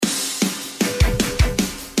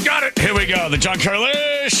got it. Here we go. The John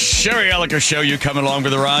Carlish, Sherry Elliker Show. You coming along for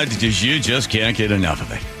the ride because you just can't get enough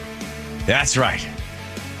of it. That's right.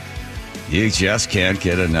 You just can't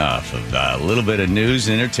get enough of a little bit of news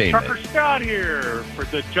and entertainment. Tucker Scott here for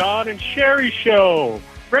the John and Sherry Show.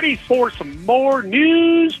 Ready for some more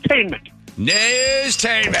newstainment.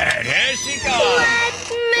 Newstainment. Here she goes. Let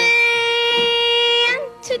me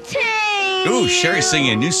entertain. Ooh, Sherry's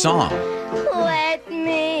singing a new song. Let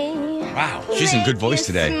me. Wow, she's in good voice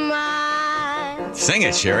today. Smile. Sing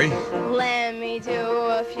it, Sherry. Let me do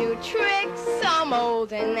a few tricks, some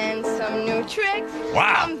old and then some new tricks.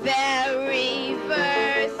 Wow. I'm very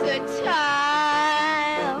versatile.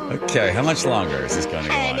 Okay, how much longer is this going to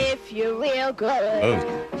go And on? if you're real good,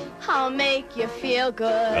 Oh, I'll make you feel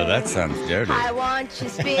good. oh, that sounds dirty. I want your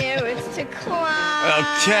spirits to climb.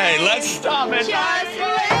 Okay, let's stop it. Just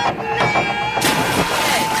let me.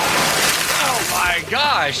 Oh my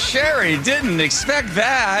gosh, Sherry didn't expect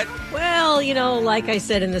that. Well, you know, like I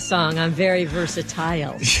said in the song, I'm very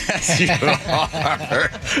versatile. Yes, you are.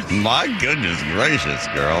 My goodness gracious,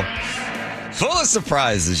 girl. Full of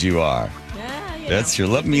surprises you are. Yeah, you That's know.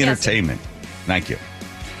 your Let Me Yes. Entertainment. Thank you.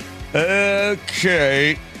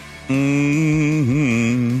 Okay.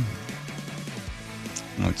 Mm-hmm.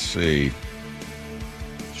 Let's see.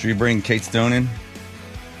 Should we bring Kate Stone in?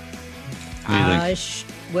 What do you think?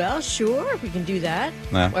 Well, sure, we can do that.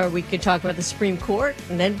 Yeah. Or we could talk about the Supreme Court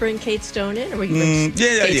and then bring Kate Stone in. Or we can bring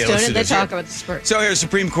yeah, Kate let's Stone do in and then this. talk about the Supreme. So here,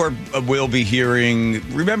 Supreme Court will be hearing.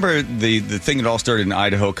 Remember the thing that all started in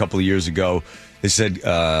Idaho a couple of years ago? They said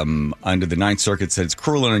under the Ninth Circuit said it's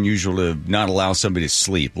cruel and unusual to not allow somebody to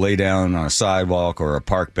sleep, lay down on a sidewalk or a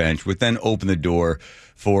park bench, would then open the door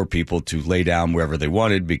for people to lay down wherever they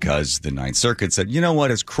wanted because the Ninth Circuit said, you know what,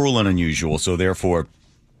 it's cruel and unusual, so therefore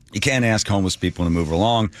you can't ask homeless people to move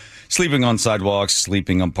along. Sleeping on sidewalks,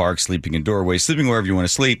 sleeping on parks, sleeping in doorways, sleeping wherever you want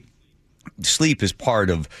to sleep. Sleep is part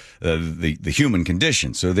of the human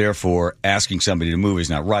condition. So therefore, asking somebody to move is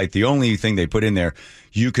not right. The only thing they put in there,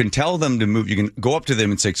 you can tell them to move. You can go up to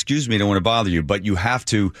them and say, excuse me, I don't want to bother you, but you have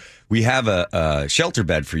to, we have a shelter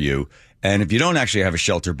bed for you. And if you don't actually have a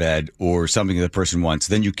shelter bed or something that the person wants,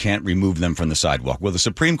 then you can't remove them from the sidewalk. Well, the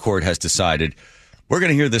Supreme Court has decided we're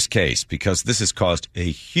going to hear this case because this has caused a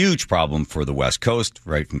huge problem for the West Coast,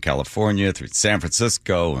 right from California through San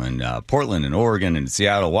Francisco and Portland and Oregon and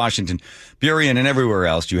Seattle, Washington, Burien, and everywhere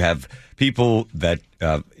else. You have people that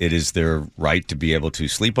it is their right to be able to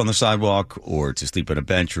sleep on the sidewalk or to sleep on a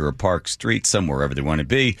bench or a park, street, somewhere, wherever they want to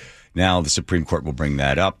be. Now the Supreme Court will bring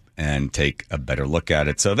that up and take a better look at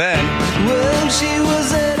it. So then... Well, she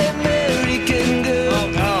was an American girl.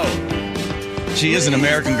 Oh, no. She is an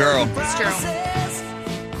American girl. It's true.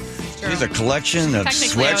 She's a collection of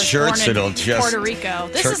Technically, I was sweatshirts born in that'll just... Puerto Rico.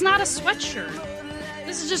 This is not a sweatshirt.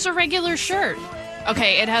 This is just a regular shirt.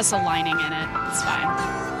 Okay, it has a lining in it. It's fine.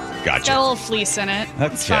 Gotcha. It's got a little fleece in it.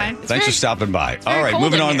 It's fine. It's Thanks for stopping by. All right, cold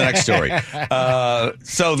moving in on to the here. next story.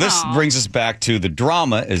 So this brings us back to the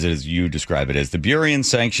drama, as you describe it as, the Burien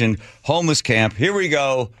sanctioned homeless camp. Here we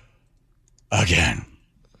go again.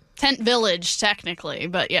 Tent village, technically,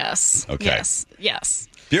 but yes. Okay. Yes.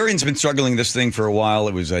 Burien's been struggling this thing for a while.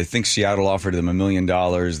 It was, I think, Seattle offered them $1 million.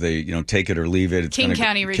 They, take it or leave it. It's King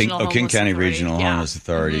County Regional Homeless Authority. Regional Homeless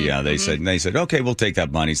Authority. Yeah, they said, okay, we'll take that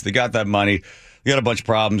money. So they got that money. They got a bunch of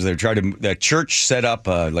problems. They tried to. That church set up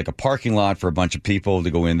like a parking lot for a bunch of people to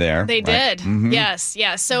go in there. They right? did. Yes.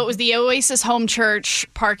 So it was the Oasis Home Church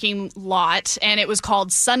parking lot, and it was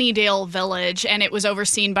called Sunnydale Village, and it was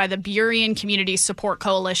overseen by the Burien Community Support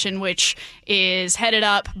Coalition, which is headed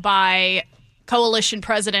up by Coalition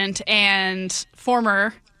President and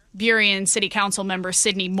former Burien City Council member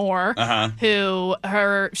Sydney Moore,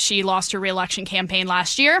 she lost her re-election campaign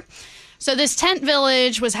last year. So this tent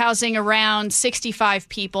village was housing around 65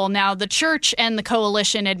 people. Now, the church and the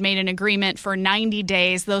coalition had made an agreement for 90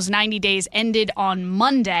 days. Those 90 days ended on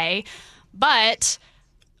Monday, but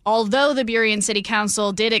although the Burien City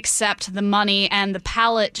Council did accept the money and the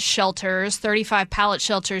pallet shelters, 35 pallet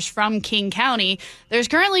shelters from King County, there's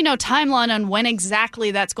currently no timeline on when exactly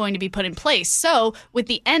that's going to be put in place. So with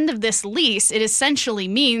the end of this lease, it essentially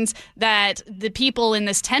means that the people in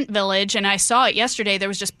this tent village, and I saw it yesterday, there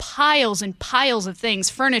was just piles and piles of things,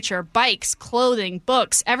 furniture, bikes, clothing,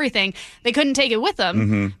 books, everything. They couldn't take it with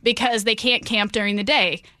them because they can't camp during the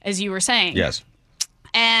day, as you were saying. Yes.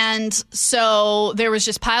 And so there was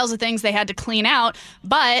just piles of things they had to clean out,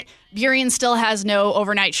 but Burien still has no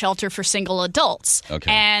overnight shelter for single adults.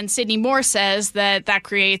 Okay. And Sydney Moore says that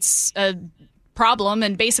creates a problem,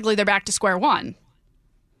 and basically they're back to square one.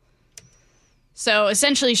 So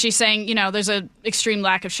essentially she's saying, there's an extreme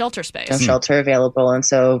lack of shelter space. No shelter available. And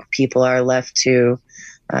so people are left to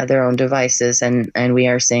their own devices. And we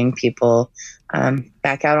are seeing people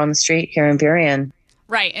back out on the street here in Burien.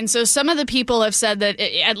 Right. And so some of the people have said that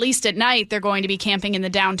at least at night, they're going to be camping in the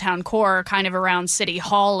downtown core, kind of around City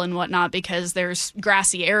Hall and whatnot, because there's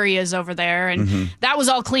grassy areas over there. And that was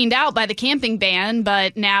all cleaned out by the camping ban.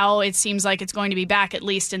 But now it seems like it's going to be back at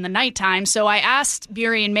least in the nighttime. So I asked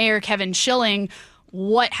Burien Mayor Kevin Schilling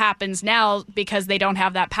what happens now because they don't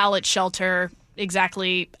have that pallet shelter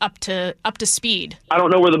exactly up to speed. I don't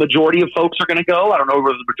know where the majority of folks are going to go. I don't know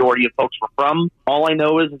where the majority of folks were from. All I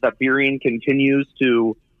know is that Burien continues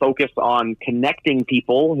to focus on connecting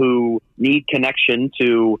people who need connection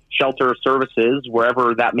to shelter services,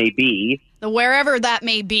 wherever that may be. The wherever that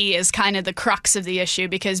may be is kind of the crux of the issue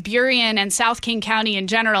because Burien and South King County in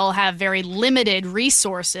general have very limited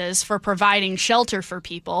resources for providing shelter for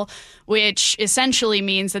people, which essentially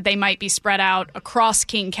means that they might be spread out across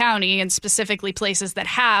King County and specifically places that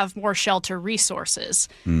have more shelter resources,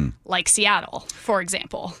 like Seattle, for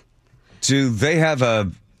example. Do they have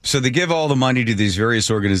so they give all the money to these various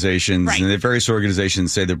organizations, right. And the various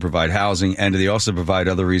organizations say they provide housing, and do they also provide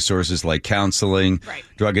other resources like counseling, right.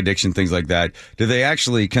 drug addiction, things like that?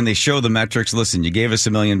 Can they show the metrics? Listen, you gave us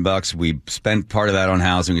 $1 million. We spent part of that on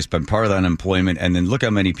housing. We spent part of that on employment. And then look how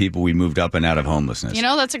many people we moved up and out of homelessness.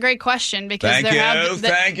 That's a great question because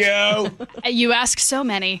Thank you. You ask so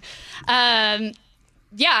many.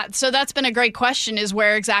 Yeah, so that's been a great question is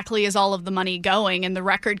where exactly is all of the money going and the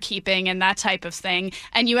record keeping and that type of thing.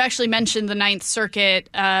 And you actually mentioned the Ninth Circuit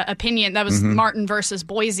opinion. That was Martin versus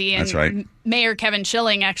Boise. And that's right. Mayor Kevin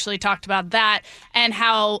Schilling actually talked about that and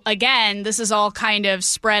how, again, this is all kind of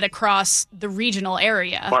spread across the regional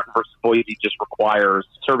area. Martin versus Boise just requires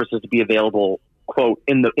services to be available, quote,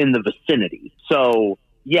 in the vicinity. So,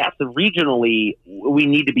 yes, regionally, we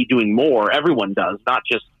need to be doing more. Everyone does, not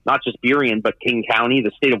just Burien, but King County, the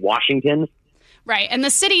state of Washington. Right. And the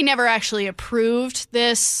city never actually approved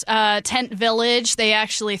this tent village. They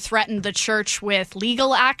actually threatened the church with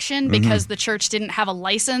legal action because the church didn't have a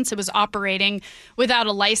license. It was operating without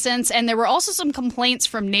a license. And there were also some complaints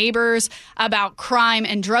from neighbors about crime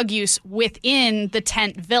and drug use within the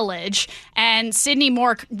tent village. And Sydney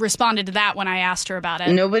Moore responded to that when I asked her about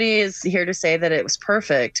it. Nobody is here to say that it was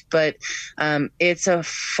perfect, but it's a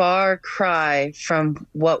far cry from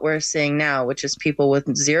what we're seeing now, which is people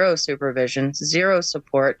with zero supervision, zero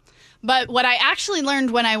support. But what I actually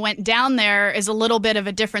learned when I went down there is a little bit of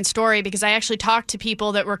a different story because I actually talked to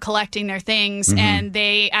people that were collecting their things and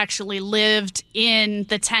they actually lived in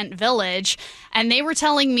the tent village. And they were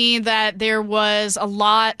telling me that there was a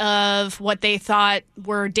lot of what they thought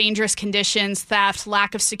were dangerous conditions, theft,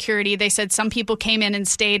 lack of security. They said some people came in and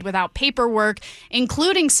stayed without paperwork,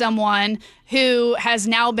 including someone who has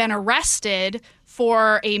now been arrested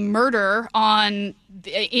for a murder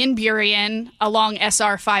in Burien along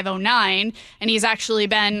SR 509, and he's actually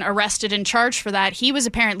been arrested and charged for that. He was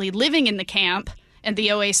apparently living in the camp at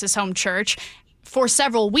the Oasis Home Church for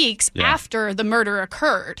several weeks after the murder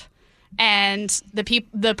occurred. And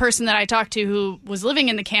the person that I talked to who was living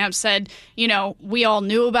in the camp said, we all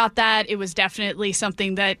knew about that. It was definitely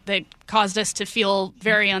something that caused us to feel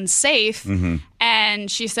very unsafe.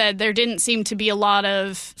 And she said there didn't seem to be a lot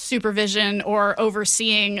of supervision or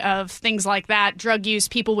overseeing of things like that. Drug use,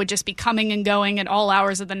 people would just be coming and going at all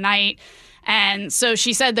hours of the night. And so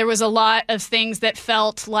she said there was a lot of things that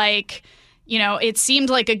felt like, it seemed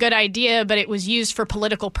like a good idea, but it was used for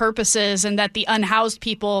political purposes and that the unhoused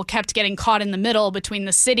people kept getting caught in the middle between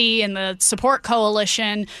the city and the support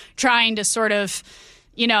coalition trying to sort of,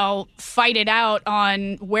 fight it out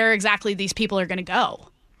on where exactly these people are going to go.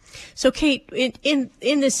 So, Kate, in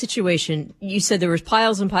this situation, you said there was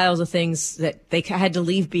piles and piles of things that they had to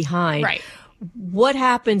leave behind. Right. What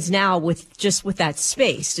happens now with that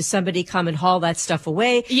space? Does somebody come and haul that stuff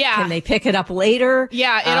away? Yeah. Can they pick it up later?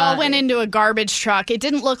 Yeah, it all went into a garbage truck. It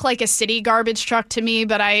didn't look like a city garbage truck to me,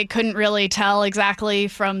 but I couldn't really tell exactly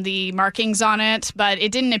from the markings on it. But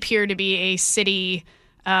it didn't appear to be a city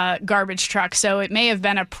garbage truck, so it may have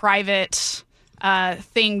been a private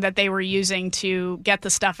thing that they were using to get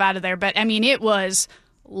the stuff out of there. But, it was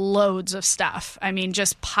loads of stuff.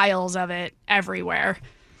 Just piles of it everywhere.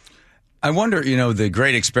 I wonder, the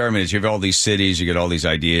great experiment is you have all these cities, you get all these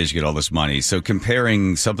ideas, you get all this money. So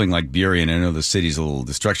comparing something like Burien, I know the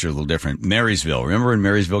structure is a little different. Marysville, remember when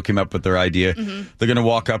Marysville came up with their idea? They're going to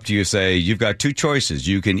walk up to you and say, you've got two choices.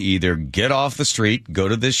 You can either get off the street, go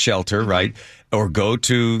to this shelter, right? Or go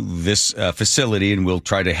to this facility and we'll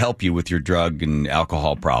try to help you with your drug and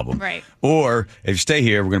alcohol problem. Right. Or if you stay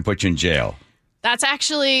here, we're going to put you in jail. That's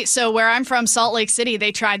actually, so where I'm from, Salt Lake City,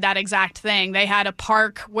 they tried that exact thing. They had a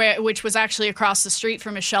park which was actually across the street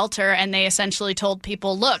from a shelter, and they essentially told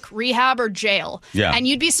people, look, rehab or jail. Yeah. And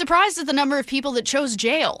you'd be surprised at the number of people that chose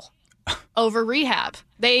jail over rehab.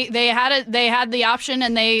 They had the option,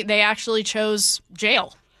 and they actually chose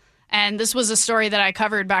jail. And this was a story that I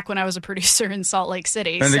covered back when I was a producer in Salt Lake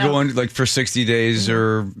City. And they go on like for 60 days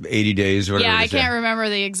or 80 days or whatever. Yeah, I can't remember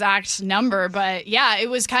the exact number, but yeah, it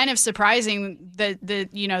was kind of surprising that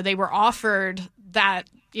they were offered that,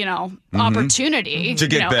 opportunity. To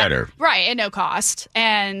get better. Right, at no cost,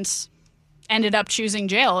 and ended up choosing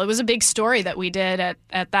jail. It was a big story that we did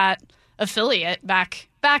at that affiliate back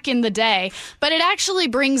in the day. But it actually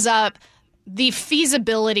brings up the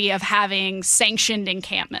feasibility of having sanctioned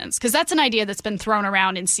encampments, because that's an idea that's been thrown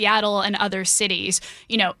around in Seattle and other cities.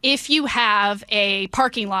 If you have a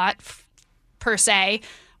parking lot per se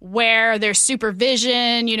where there's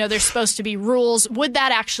supervision, there's supposed to be rules, would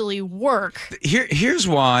that actually work? Here's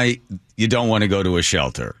why you don't want to go to a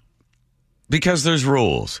shelter. Because there's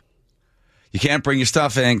rules. You can't bring your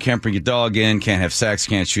stuff in, can't bring your dog in, can't have sex,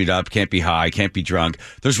 can't shoot up, can't be high, can't be drunk.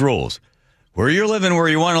 There's rules. Where you're living, where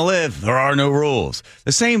you want to live, there are no rules.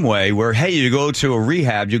 The same way where, hey, you go to a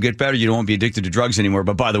rehab, you'll get better, you don't be addicted to drugs anymore,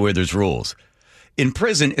 but by the way, there's rules. In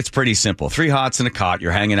prison, it's pretty simple. 3 hots and a cot,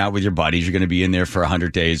 you're hanging out with your buddies, you're going to be in there for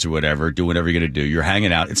 100 days or whatever, do whatever you're going to do. You're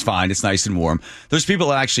hanging out, it's fine, it's nice and warm. There's people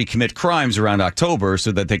that actually commit crimes around October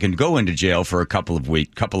so that they can go into jail for a couple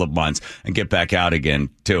of months and get back out again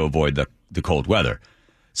to avoid the cold weather.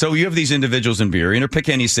 So you have these individuals in Burien, or pick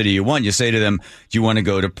any city you want, you say to them, do you want to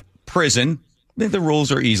go to prison? The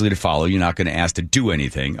rules are easily to follow. You're not going to ask to do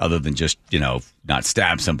anything other than just, not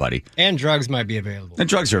stab somebody. And drugs might be available. And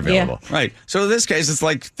drugs are available. Yeah. Right. So in this case,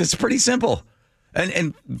 it's pretty simple.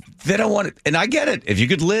 And they don't want it. And I get it. If you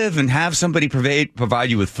could live and have somebody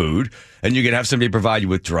provide you with food, and you could have somebody provide you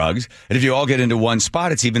with drugs, and if you all get into one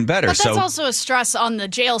spot, it's even better. But that's also a stress on the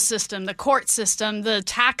jail system, the court system, the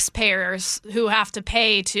taxpayers who have to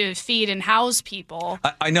pay to feed and house people.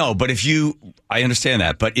 I know, but I understand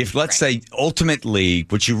that. But if, let's say, ultimately,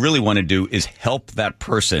 what you really want to do is help that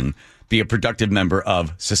person be a productive member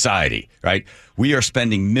of society, right? We are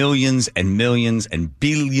spending millions and millions and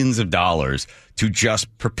billions of dollars to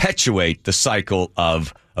just perpetuate the cycle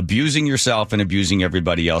of abusing yourself and abusing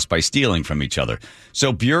everybody else by stealing from each other.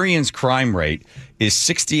 So Burien's crime rate is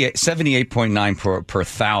 78.9 per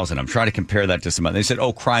thousand. I'm trying to compare that to some other. They said,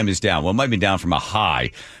 crime is down. Well, it might be down from a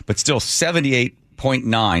high, but still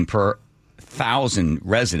 78.9 per thousand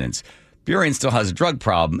residents. Burien still has a drug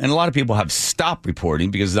problem, and a lot of people have stopped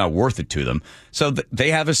reporting because it's not worth it to them. So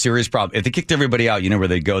they have a serious problem. If they kicked everybody out, you know where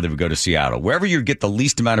they would go to Seattle. Wherever you get the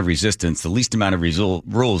least amount of resistance, the least amount of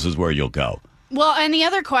rules is where you'll go. Well, and the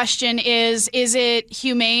other question is it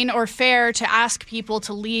humane or fair to ask people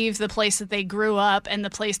to leave the place that they grew up and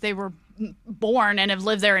the place they were born and have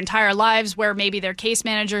lived their entire lives, where maybe their case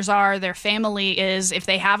managers are, their family is, if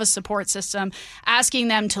they have a support system, asking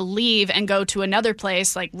them to leave and go to another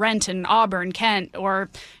place like Renton, Auburn, Kent,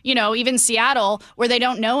 or, even Seattle, where they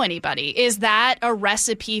don't know anybody? Is that a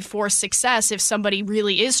recipe for success if somebody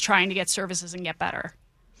really is trying to get services and get better?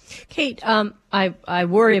 Kate, I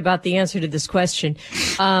worry about the answer to this question.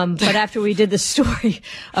 But after we did the story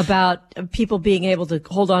about people being able to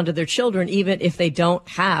hold on to their children, even if they don't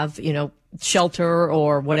have, shelter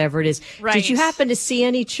or whatever it is. Right. Did you happen to see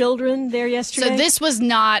any children there yesterday? So this was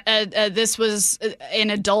not this was an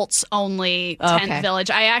adults only tent village.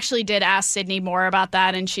 I actually did ask Sydney more about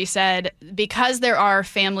that, and she said because there are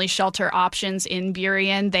family shelter options in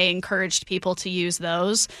Burien, they encouraged people to use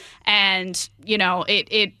those. And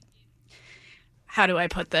it how do I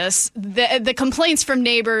put this? The complaints from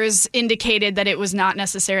neighbors indicated that it was not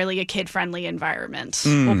necessarily a kid-friendly environment.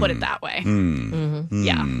 We'll put it that way.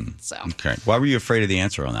 Yeah. So. Okay. Why were you afraid of the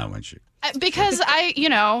answer on that one? Because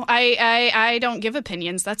I don't give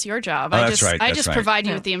opinions. That's your job. I just provide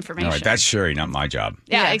you with the information. All right. That's Sherry, not my job.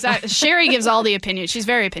 Yeah, exactly. Sherry gives all the opinions. She's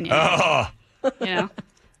very opinionated. No.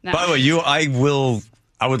 By the way,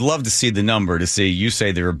 I would love to see the number to see. You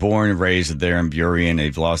say they were born and raised there in Burien,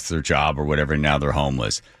 they've lost their job or whatever, and now they're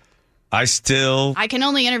homeless. I can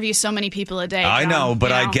only interview so many people a day. John, I know,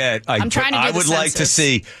 but I'm trying to do I would like to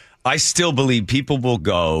see. I still believe people will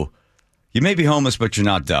go. You may be homeless, but you're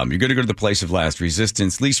not dumb. You're going to go to the place of least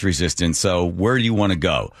resistance. So where do you want to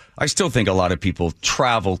go? I still think a lot of people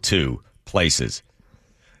travel to places.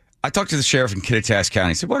 I talked to the sheriff in Kittitas County.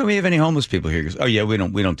 He said, "Why don't we have any homeless people here?" He goes, "Oh yeah, we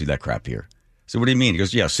don't do that crap here." So what do you mean? He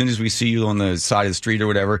goes, "Yeah, as soon as we see you on the side of the street or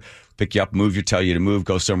whatever, pick you up, tell you to move,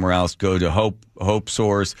 go somewhere else, go to Hope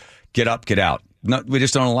Source, get up, get out. we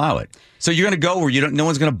just don't allow it. So you're going to go where no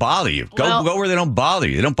one's going to bother you. Go where they don't bother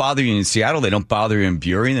you. They don't bother you in Seattle. They don't bother you in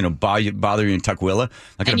Burien. They don't bother you in Tukwila.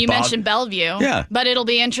 And you mentioned Bellevue. Yeah. But it'll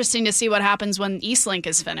be interesting to see what happens when Eastlink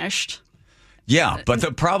is finished. Yeah, but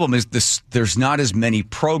the problem is there's not as many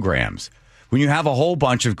programs. When you have a whole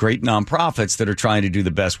bunch of great nonprofits that are trying to do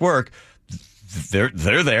the best work, they're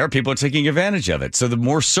there. People are taking advantage of it. So the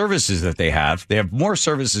more services that they have more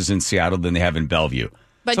services in Seattle than they have in Bellevue.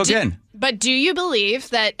 But do you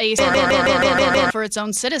believe that a for its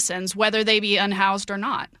own citizens, whether they be unhoused or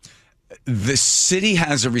not? The city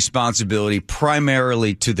has a responsibility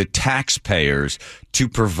primarily to the taxpayers to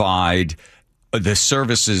provide the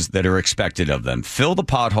services that are expected of them. Fill the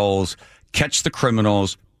potholes, catch the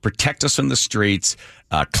criminals, protect us from the streets,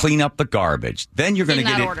 clean up the garbage. Then you're going to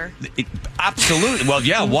get it. Order. Absolutely. Well,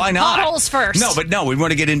 yeah, why not? Potholes first. No, we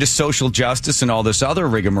want to get into social justice and all this other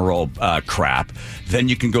rigmarole crap. Then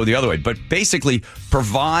you can go the other way. But basically,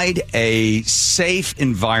 provide a safe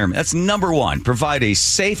environment. That's number one. Provide a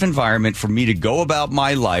safe environment for me to go about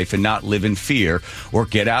my life and not live in fear, or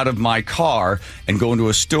get out of my car and go into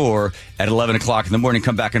a store at 11 o'clock in the morning,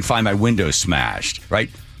 come back and find my windows smashed, right?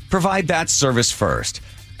 Provide that service first.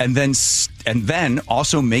 And then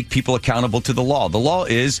also make people accountable to the law. The law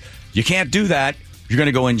is you can't do that. You're going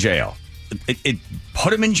to go in jail. Put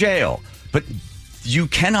them in jail. But you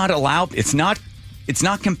cannot allow. It's not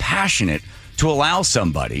compassionate to allow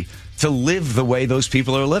somebody to live the way those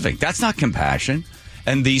people are living. That's not compassion.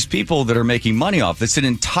 And these people that are making money off this, an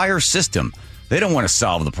entire system. They don't want to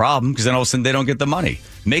solve the problem because then all of a sudden they don't get the money.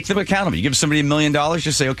 Make them accountable. You give somebody $1 million,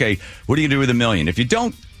 just say, okay, what are you going to do with $1 million? If you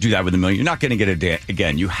don't do that with $1 million, you're not going to get it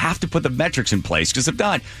again. You have to put the metrics in place because if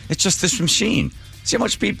not, it's just this machine. See how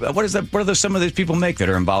much people, what do some of these people make that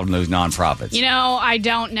are involved in those nonprofits? I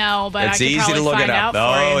don't know, but it's I could easy probably to look find it up.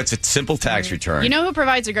 out for you. It's a simple tax return. You know who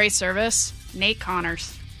provides a great service? Nate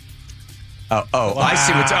Connors. Oh, wow. I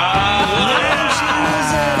see what's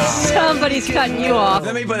Somebody's cutting you off.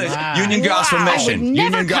 Let me put this. Union Gospel Mission.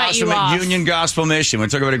 Union Gospel Mission. We're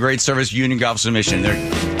talking about a great service, Union Gospel Mission. They're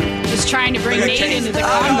just trying to bring Nate into the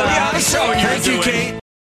combo. Yeah, I'm showing you. Thank you, Kate.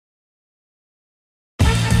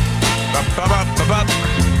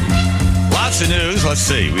 Lots of news. Let's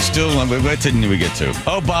see. What didn't we get to?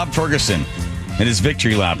 Oh, Bob Ferguson and his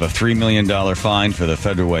victory lap, a $3 million fine for the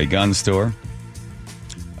Federal gun store.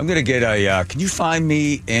 I'm going to get can you find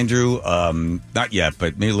me, Andrew? Not yet,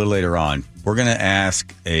 but maybe a little later on. We're going to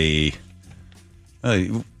ask like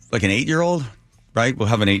an 8-year-old, right? We'll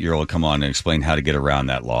have an 8-year-old come on and explain how to get around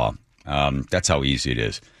that law. That's how easy it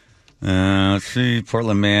is. Let's see.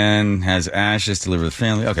 Portland man has ashes delivered to the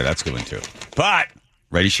family. Okay, that's good one too. But,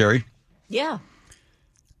 ready, Sherry? Yeah.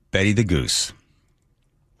 Betty the Goose.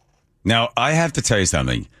 Now, I have to tell you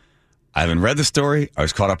something. I haven't read the story. I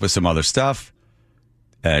was caught up with some other stuff.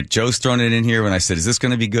 Joe's thrown it in here when I said, is this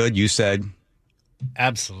going to be good? You said?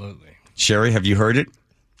 Absolutely. Sherry, have you heard it?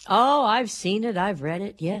 Oh, I've seen it. I've read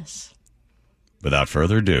it. Yes. Without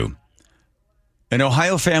further ado, an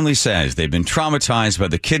Ohio family says they've been traumatized by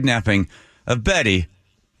the kidnapping of Betty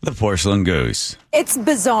the porcelain goose. It's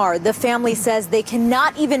bizarre. The family says they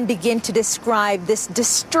cannot even begin to describe this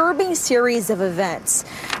disturbing series of events.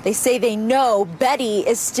 They say they know Betty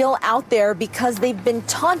is still out there because they've been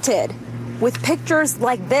taunted with pictures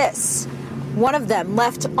like this. One of them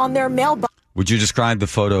left on their mailbox. Would you describe the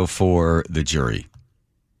photo for the jury?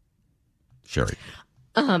 Sherry.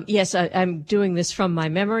 Yes, I'm doing this from my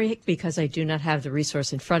memory because I do not have the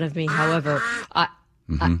resource in front of me. However,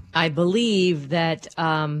 I believe that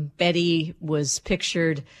Betty was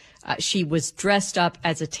pictured, she was dressed up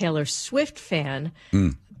as a Taylor Swift fan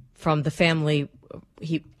from the family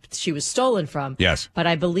she was stolen from. Yes. But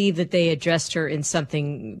I believe that they addressed her in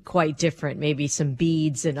something quite different, maybe some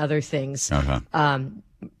beads and other things.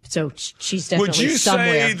 So she's definitely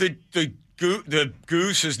somewhere. Would you say the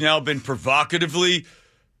goose has now been provocatively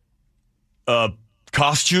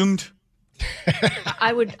costumed?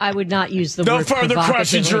 I would not use the no word further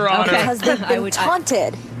questions, Your Honor. Okay. Because they've been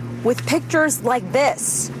taunted with pictures like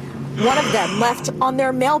this. One of them left on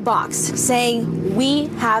their mailbox saying, "We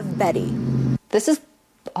have Betty." This is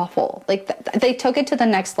awful. Like, they took it to the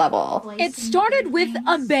next level. It started with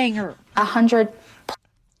a banger. 100.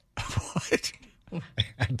 What?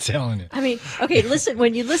 I'm telling you. I mean, okay, listen,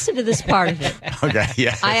 when you listen to this part of it, okay,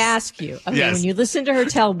 yes. I ask you, okay, yes. when you listen to her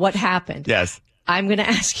tell what happened, yes. I'm going to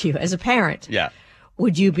ask you as a parent, yeah.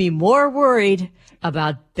 Would you be more worried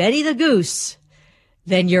about Betty the Goose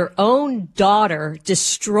than your own daughter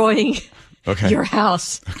destroying your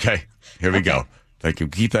house? Okay, here we go. Thank you.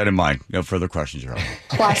 Keep that in mind. No further questions, Your Honor.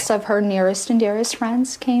 Plus of her nearest and dearest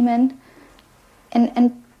friends came in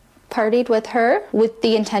and partied with her with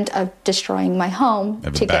the intent of destroying my home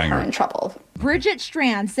Have a to get her banger. in trouble. Bridget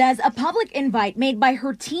Strand says a public invite made by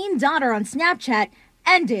her teen daughter on Snapchat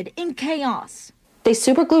ended in chaos. They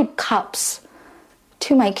superglued cups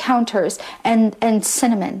to my counters and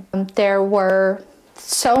cinnamon. There were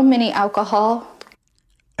so many alcohol.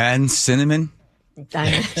 And cinnamon?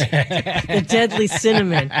 The deadly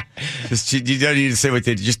cinnamon. You don't need to say what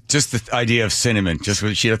they just the idea of cinnamon. Just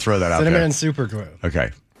she had to throw that out Cinnamon there. and super glue.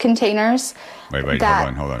 Okay. Containers Wait,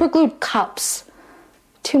 that hold on. superglued cups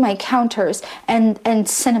to my counters and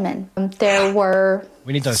cinnamon. There were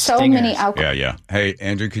We need those so stingers. many alcohol. Yeah. Hey,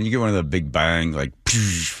 Andrew, can you get one of the big bang, like,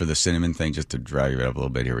 for the cinnamon thing, just to drag it up a little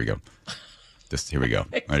bit? Here we go. Here we go.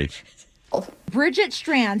 Ready? Bridget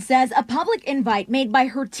Strand says a public invite made by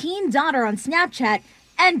her teen daughter on Snapchat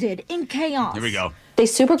ended in chaos. Here we go. They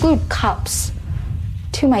superglued cups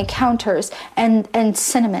to my counters and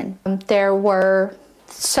cinnamon. There were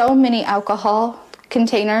so many alcohol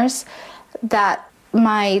containers that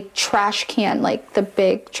my trash can, like the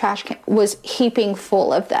big trash can, was heaping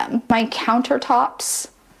full of them. My countertops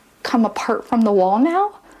come apart from the wall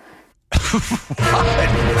now.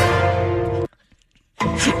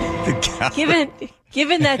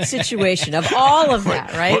 Given that situation of all of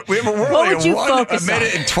that, right? We're what would you a focus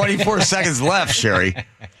minute on? and 24 seconds left, Sherry.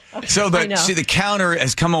 So I know. the counter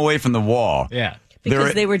has come away from the wall. Yeah.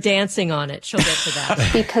 Because they were dancing on it. She'll get to that.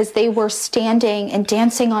 Because they were standing and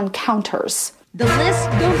dancing on counters. The list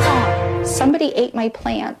goes on. Somebody ate my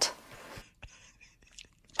plant.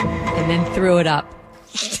 And then threw it up.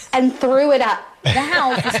 And threw it up. The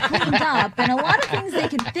house is cleaned up and a lot of things they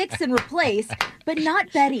can fix and replace, but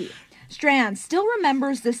not Betty. Strand still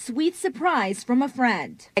remembers the sweet surprise from a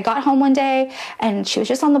friend. I got home one day and she was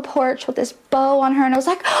just on the porch with this bow on her, and I was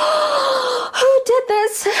like, oh, who did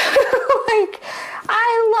this? Like,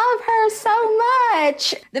 I love her so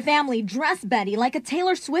much. The family dressed Betty like a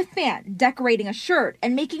Taylor Swift fan, decorating a shirt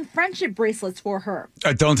and making friendship bracelets for her.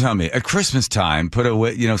 Don't tell me. At Christmas time, put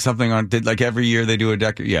something on. Did like every year they do a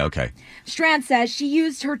Yeah, okay. Strand says she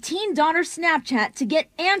used her teen daughter's Snapchat to get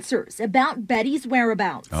answers about Betty's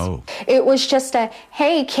whereabouts. Oh. It was just a,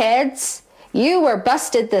 hey, kids, you were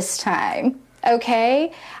busted this time,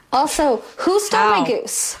 okay? Also, who stole my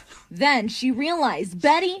goose? Then she realized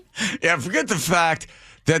Betty... Yeah, forget the fact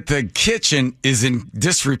that the kitchen is in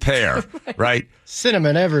disrepair, right?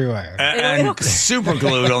 Cinnamon everywhere. And super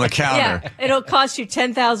glued on the counter. Yeah, it'll cost you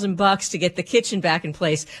 $10,000 to get the kitchen back in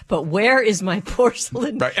place. But where is my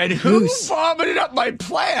porcelain Right. And who goose? vomited up my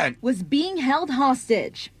plant? was being held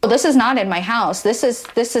hostage. Well, this is not in my house. This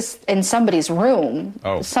is in somebody's room.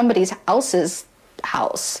 Oh. Somebody else's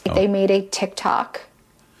house. They made a TikTok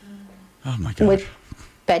Oh, my God. with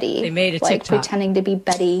Betty. They made a like TikTok. pretending to be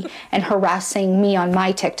Betty and harassing me on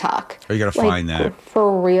my TikTok. Oh, you got to find that.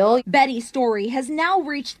 For real. Betty's story has now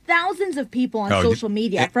reached thousands of people on Oh, social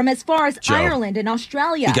media from as far as Joe, Ireland and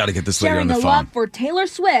Australia. you gotta get this lady sharing on the a phone. love for Taylor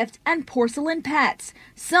Swift and porcelain pets.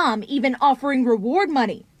 Some even offering reward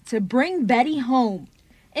money to bring Betty home.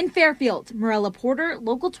 In Fairfield, Morella Porter,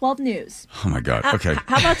 Local 12 News. Oh, my God. Okay.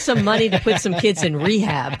 How about some money to put some kids in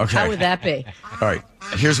rehab? Okay. How would that be? All right.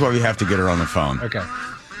 Here's why we have to get her on the phone. Okay.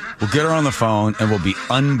 We'll get her on the phone, and we'll be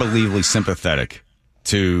unbelievably sympathetic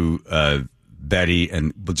to Betty,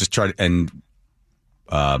 and we'll just try to, and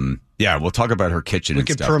we'll talk about her kitchen We and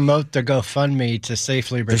could stuff. promote the GoFundMe to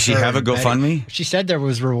safely return. Does she have a Betty. GoFundMe? She said there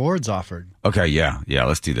was rewards offered. Okay, yeah,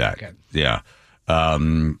 let's do that. Okay. Yeah.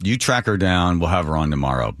 You track her down. We'll have her on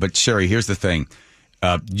tomorrow. But Sherry, here's the thing.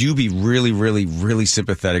 You be really, really, really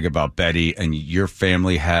sympathetic about Betty, and your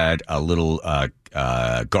family had a little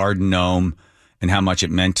garden gnome and how much it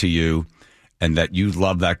meant to you, and that you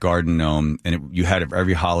love that garden gnome, and you had it for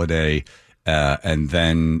every holiday, and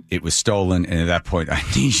then it was stolen. And at that point, I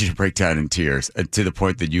need you to break down in tears to the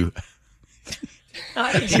point that you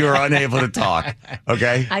were unable to talk.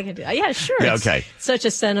 Okay? I can do. Yeah, sure. Yeah, It's okay. such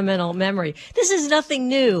a sentimental memory. This is nothing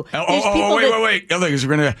new. There's Wait. The other thing is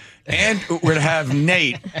we're gonna have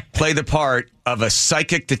Nate play the part of a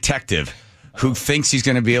psychic detective who thinks he's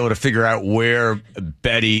going to be able to figure out where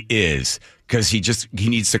Betty is because he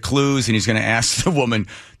needs the clues, and he's going to ask the woman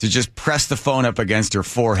to just press the phone up against her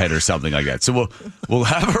forehead or something like that. So we'll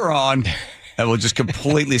have her on, and we'll just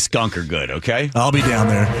completely skunk her good. Okay? I'll be down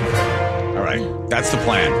there. All right. That's the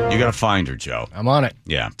plan. You got to find her, Joe. I'm on it.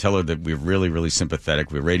 Yeah. Tell her that we're really, really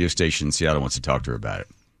sympathetic. We're a radio station in Seattle wants to talk to her about it.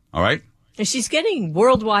 All right? And she's getting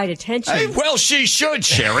worldwide attention. Hey, well, she should,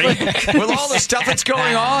 Sherry. With all the stuff that's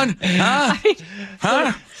going on.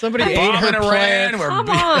 Huh? Somebody ate her plant. Come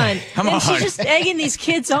on. Come and on. she's just egging these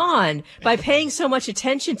kids on by paying so much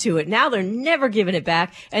attention to it. Now they're never giving it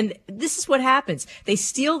back. And this is what happens. They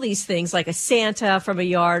steal these things like a Santa from a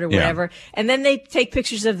yard or whatever, and then they take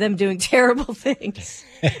pictures of them doing terrible things.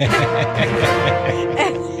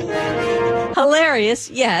 Hilarious,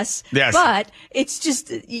 yes. But it's just,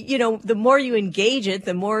 the more you engage it,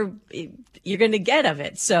 the more you're going to get of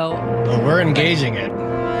it. So Well, we're engaging it.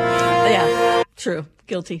 yeah, true.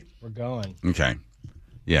 Guilty. We're going. Okay.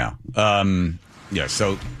 Yeah.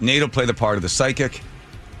 So Nate will play the part of the psychic.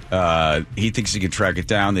 He thinks he can track it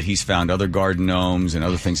down, that he's found other garden gnomes and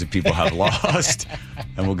other things that people have lost.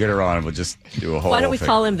 And we'll get her on and we'll just do a whole Why don't we thing.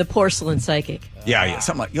 call him the porcelain psychic? Yeah,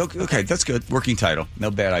 something like, okay, that's good. Working title.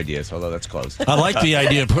 No bad ideas, although that's close. I like the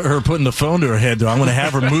idea of her putting the phone to her head, though. I'm going to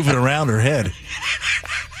have her move it around her head.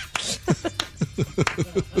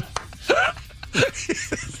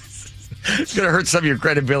 It's going to hurt some of your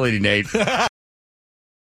credibility, Nate.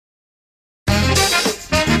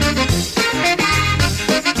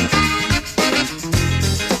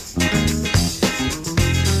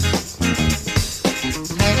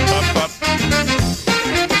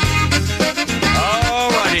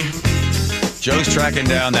 Joe's tracking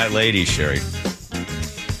down that lady, Sherry.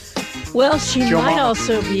 Well, she Joe might Mama.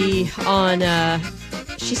 also be on,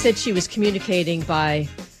 she said she was communicating by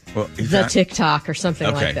the that- TikTok or something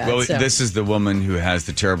Okay, like that. well, so. this is the woman who has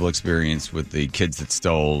the terrible experience with the kids that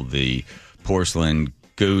stole the porcelain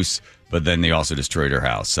goose, but then they also destroyed her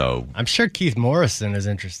house. So I'm sure Keith Morrison is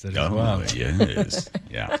interested as well. Yes,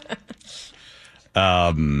 yeah.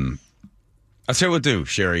 I'll tell you what we'll do,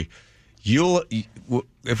 Sherry.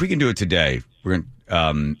 If we can do it today, we're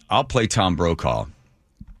gonna. I'll play Tom Brokaw.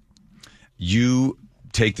 You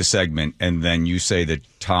take the segment, and then you say that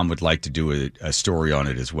Tom would like to do a story on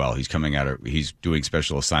it as well. He's coming out. He's doing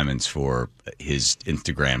special assignments for his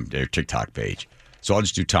Instagram or TikTok page. So I'll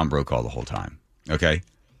just do Tom Brokaw the whole time. Okay.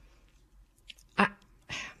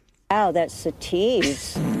 Wow, that's a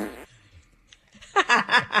tease.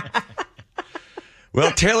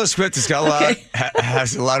 Well, Taylor Swift has got a lot,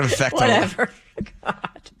 has a lot of effect on Whatever.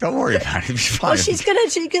 Don't worry about it. It'll be fine. Well, she's gonna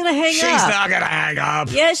hang up. She's not gonna hang up.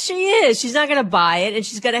 Yes, she is. She's not gonna buy it, and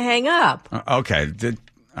she's gonna hang up. Okay. All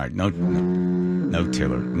right. No,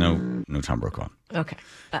 Taylor. No Tom Brokaw. Okay.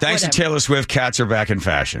 Thanks whatever. to Taylor Swift, cats are back in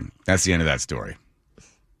fashion. That's the end of that story.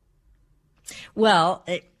 Well,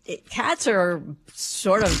 cats are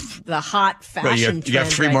sort of the hot fashion Well, you got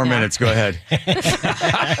trend 3 right more now. minutes. Go ahead.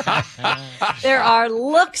 There are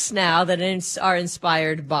looks now that are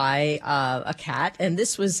inspired by a cat, and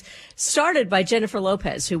this was started by Jennifer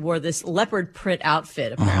Lopez, who wore this leopard print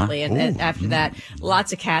outfit apparently, and after that,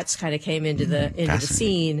 lots of cats kind of came into the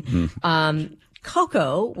scene.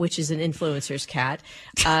 Coco, which is an influencer's cat,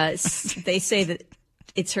 they say that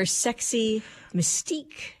it's her sexy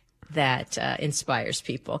mystique that inspires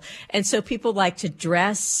people, and so people like to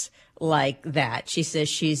dress like that. She says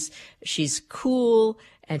she's cool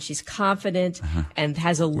and she's confident and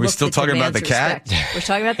has a look. We're still that talking about demands the cat? respect. We're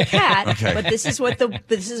talking about the cat, Okay. but this is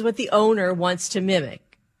what the owner wants to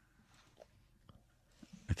mimic.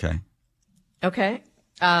 Okay. Okay.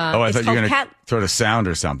 I it's thought you were called going to cat. throw a sound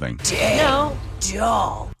or something. No,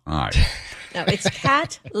 All right. no, it's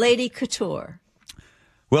Cat Lady Couture.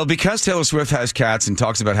 Well, because Taylor Swift has cats and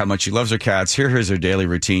talks about how much she loves her cats, here's her daily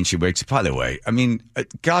routine. She wakes. By the way, I mean,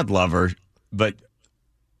 God love her, but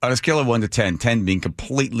on a scale of 1 to 10, 10 being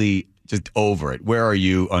completely just over it. Where are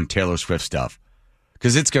you on Taylor Swift stuff?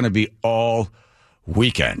 Because it's going to be all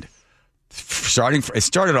weekend. It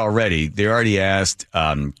started already. They already asked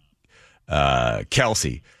Kelsey.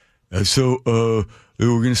 So we're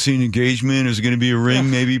going to see an engagement. Is it going to be a ring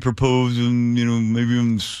maybe proposed and, maybe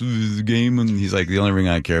in the game? And he's like, the only ring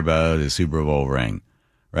I care about is Super Bowl ring,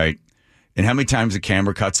 right? And how many times the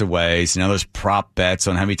camera cuts away. So now there's prop bets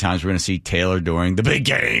on how many times we're going to see Taylor during the big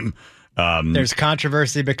game. There's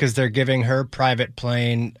controversy because they're giving her private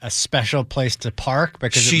plane a special place to park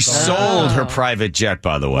because She sold her private jet,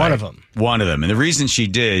 by the way. One of them. One of them. And the reason she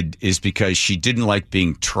did is because she didn't like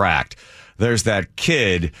being tracked. There's that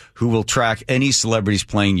kid who will track any celebrity's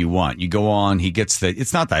plane you want. You go on,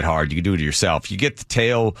 it's not that hard. You can do it yourself. You get the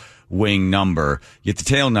tail wing number, you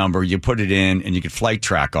put it in, and you can flight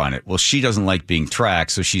track on it. Well, she doesn't like being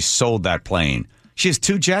tracked, so she sold that plane. She has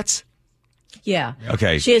 2 jets? Yeah.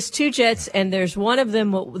 Okay. She has 2 jets, and there's one of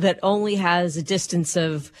them that only has a distance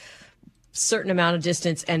of certain amount of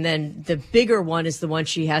distance, and then the bigger one is the one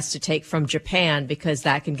she has to take from Japan because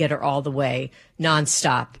that can get her all the way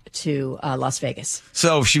nonstop to Las Vegas.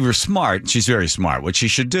 So if she were smart, she's very smart. What she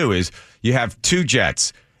should do is you have 2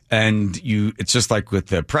 jets, and it's just like with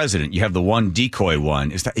the president. You have the one decoy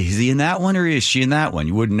one. Is he in that one or is she in that one?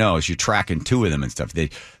 You wouldn't know as you're tracking 2 of them and stuff.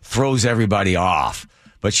 It throws everybody off.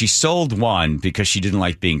 But she sold one because she didn't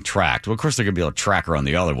like being tracked. Well, of course, they're going to be able to track her on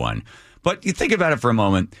the other one. But you think about it for a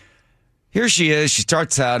moment. Here she is. She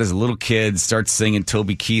starts out as a little kid, starts singing.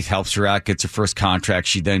 Toby Keith helps her out, gets her first contract.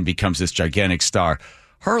 She then becomes this gigantic star.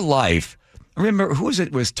 Her life, I remember, who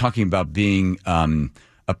was talking about being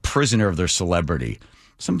a prisoner of their celebrity?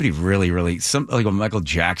 Somebody really, like a Michael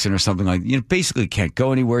Jackson or something like that. You basically can't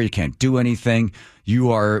go anywhere. You can't do anything.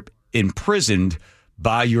 You are imprisoned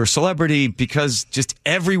by your celebrity because just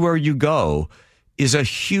everywhere you go is a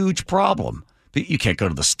huge problem. You can't go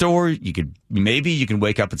to the store. You can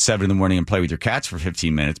wake up at 7 a.m. and play with your cats for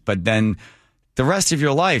 15 minutes, but then the rest of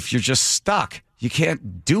your life, you're just stuck. You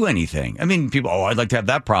can't do anything. I mean, people, I'd like to have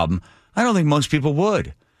that problem. I don't think most people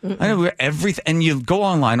would. I know everything, and you go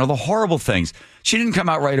online, all the horrible things. She didn't come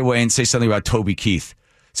out right away and say something about Toby Keith.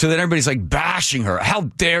 So then everybody's like bashing her. How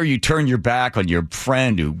dare you turn your back on your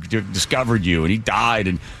friend who discovered you and he died?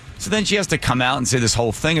 And so then she has to come out and say this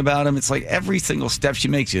whole thing about him. It's like every single step she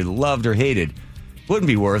makes, you loved or hated, wouldn't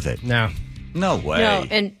be worth it. No way. No,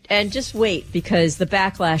 and just wait, because the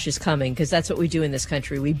backlash is coming, because that's what we do in this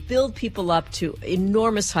country. We build people up to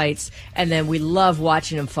enormous heights, and then we love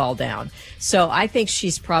watching them fall down. So I think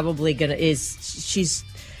she's probably she's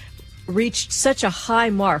reached such a high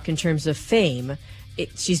mark in terms of fame.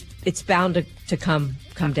 It's bound to come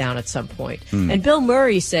down at some point. And Bill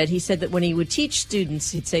Murray said that when he would teach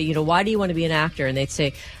students, he'd say, why do you want to be an actor? And they'd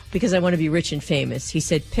say, because I want to be rich and famous. He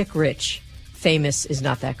said, pick rich. Famous is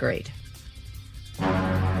not that great.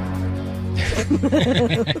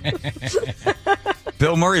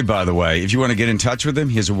 Bill Murray, by the way, if you want to get in touch with him,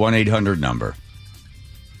 he has a 1-800 number.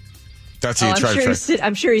 That's how you try to track.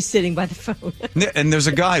 I'm sure he's sitting by the phone. And there's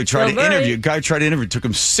a guy who tried to interview. It took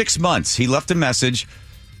him 6 months. He left a message.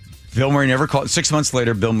 Bill Murray never called. 6 months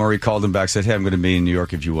later, Bill Murray called him back, said, hey, I'm going to be in New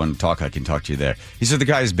York. If you want to talk, I can talk to you there. He said the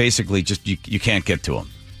guy is basically just, you can't get to him.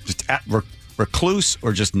 Just recluse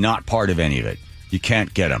or just not part of any of it. You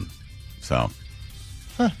can't get him. So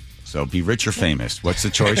be rich or famous. What's the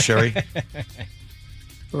choice, Sherry?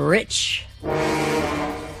 Rich.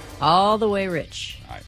 All the way rich. All right.